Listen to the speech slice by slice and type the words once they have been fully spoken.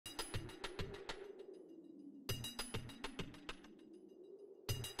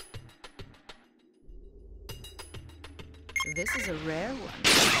This is a rare one.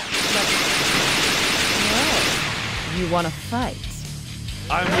 Well, you want to fight?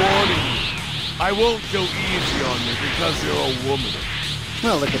 I'm warning you. I won't go easy on you because you're a woman.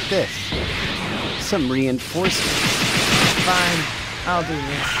 Well, look at this. Some reinforcements. Fine, I'll do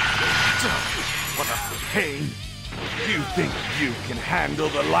this. What a pain. You think you can handle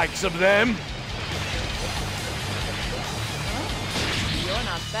the likes of them? You're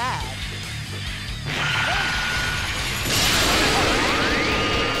not bad.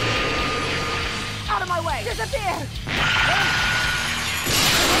 Out of my way! Disappear!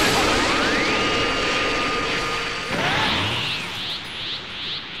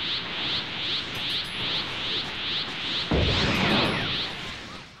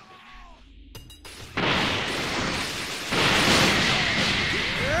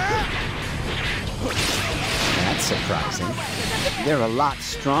 That's surprising. They're a lot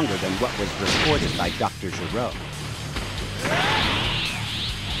stronger than what was reported by Dr. Giraud.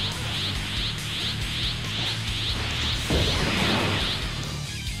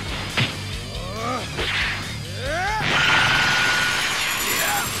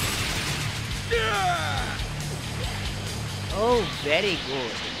 Oh, very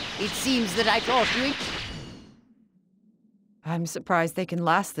good. It seems that I taught you. I'm surprised they can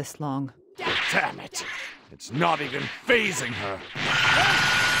last this long. Damn it. It's not even phasing her.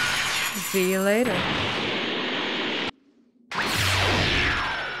 See you later.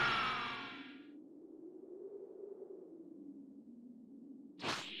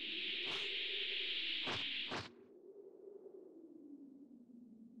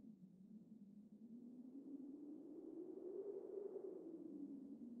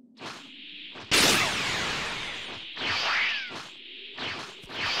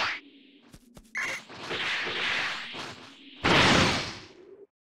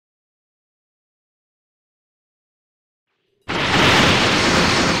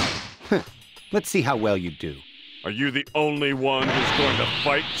 Let's see how well you do. Are you the only one who's going to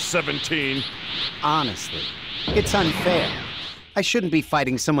fight 17? Honestly, it's unfair. I shouldn't be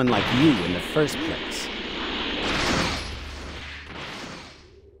fighting someone like you in the first place.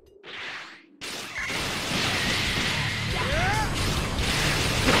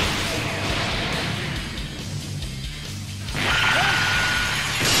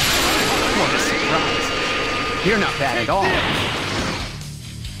 What a surprise. You're not bad at all.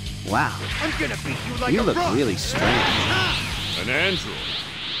 Wow. I'm gonna beat you like You look really strange. An android.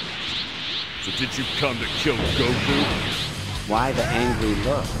 So did you come to kill Goku? Why the angry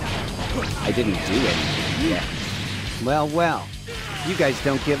look? I didn't do anything yet. Well, well. You guys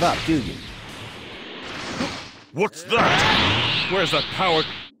don't give up, do you? What's that? Where's that power?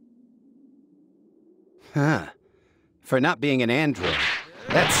 Huh. For not being an android,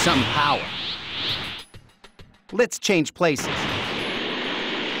 that's some power. Let's change places.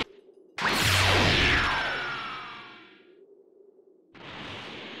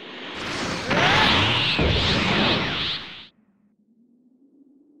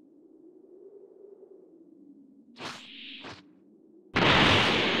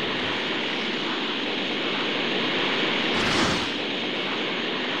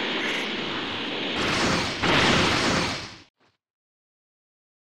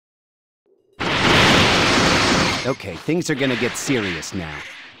 Okay, things are gonna get serious now.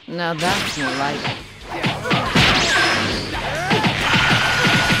 Now that's more like it.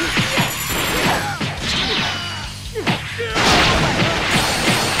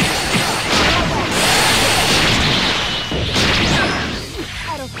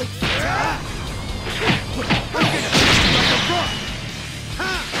 I don't think so.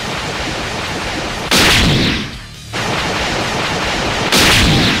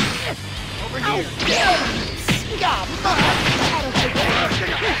 Over here!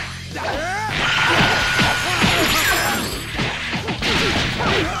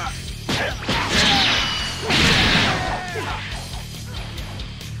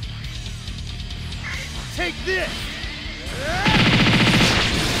 Take this!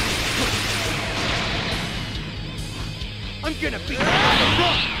 I'm gonna beat you on the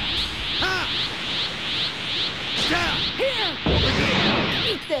run! Ha! Down! Here! Over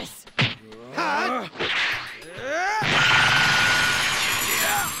here! Eat this! Ha!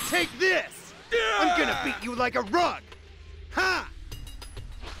 Take this! I'm gonna beat you like a rug! Ha!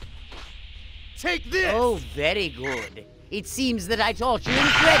 Take this! Oh, very good. It seems that I taught you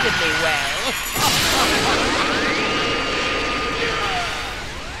incredibly well.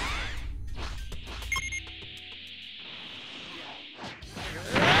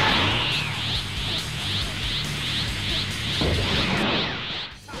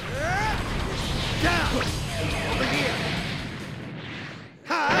 Down! Over here!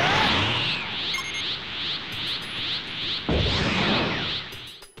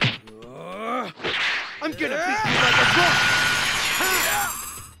 gonna beat you like a rock!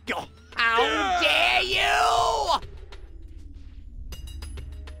 How dare you!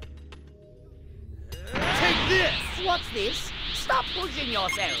 Take this! What's this? Stop pushing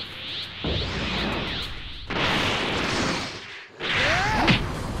yourself!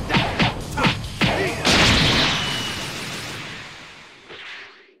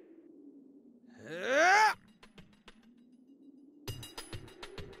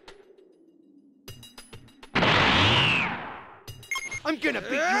 I'm gonna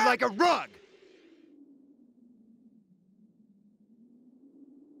beat you like a rug!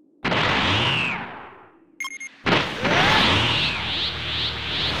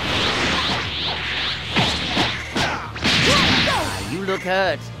 You look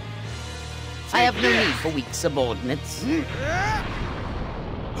hurt. I have no need for weak subordinates.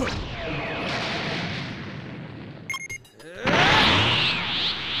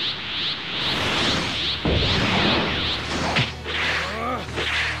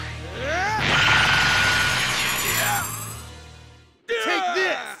 Take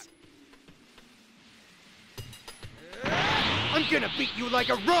this! I'm gonna beat you like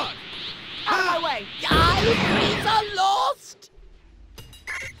a rug! Out of my way! These are lost!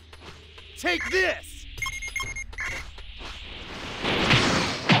 Take this!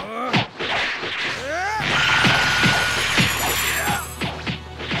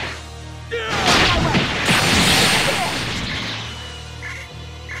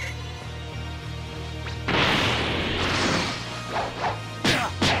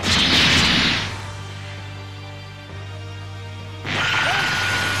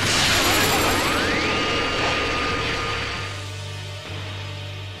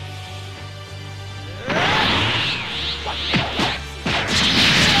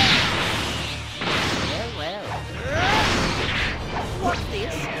 What's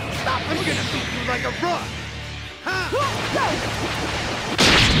this? Stop! I'm gonna beat you like a rug!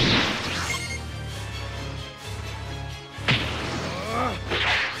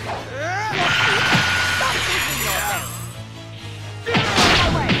 Stop pushing yourself!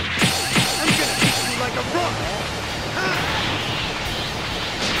 I'm gonna beat you like a rug!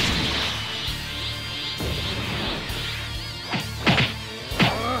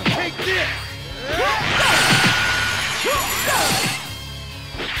 Take this!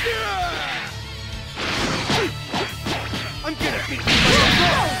 I'm gonna beat you like a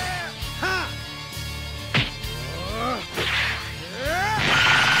rug!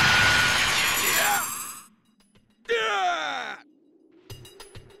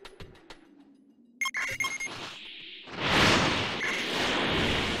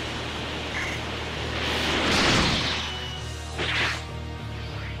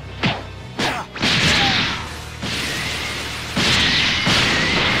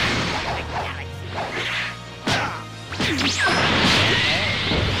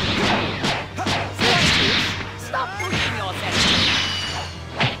 Stop pushing yourself!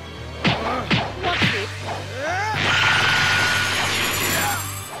 What's this?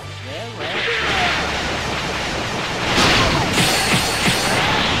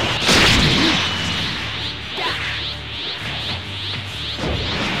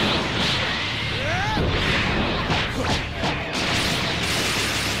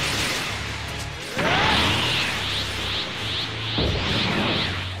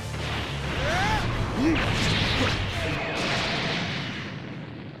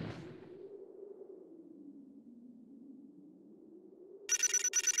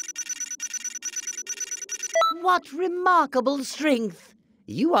 What remarkable strength!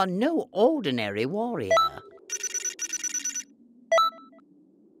 You are no ordinary warrior.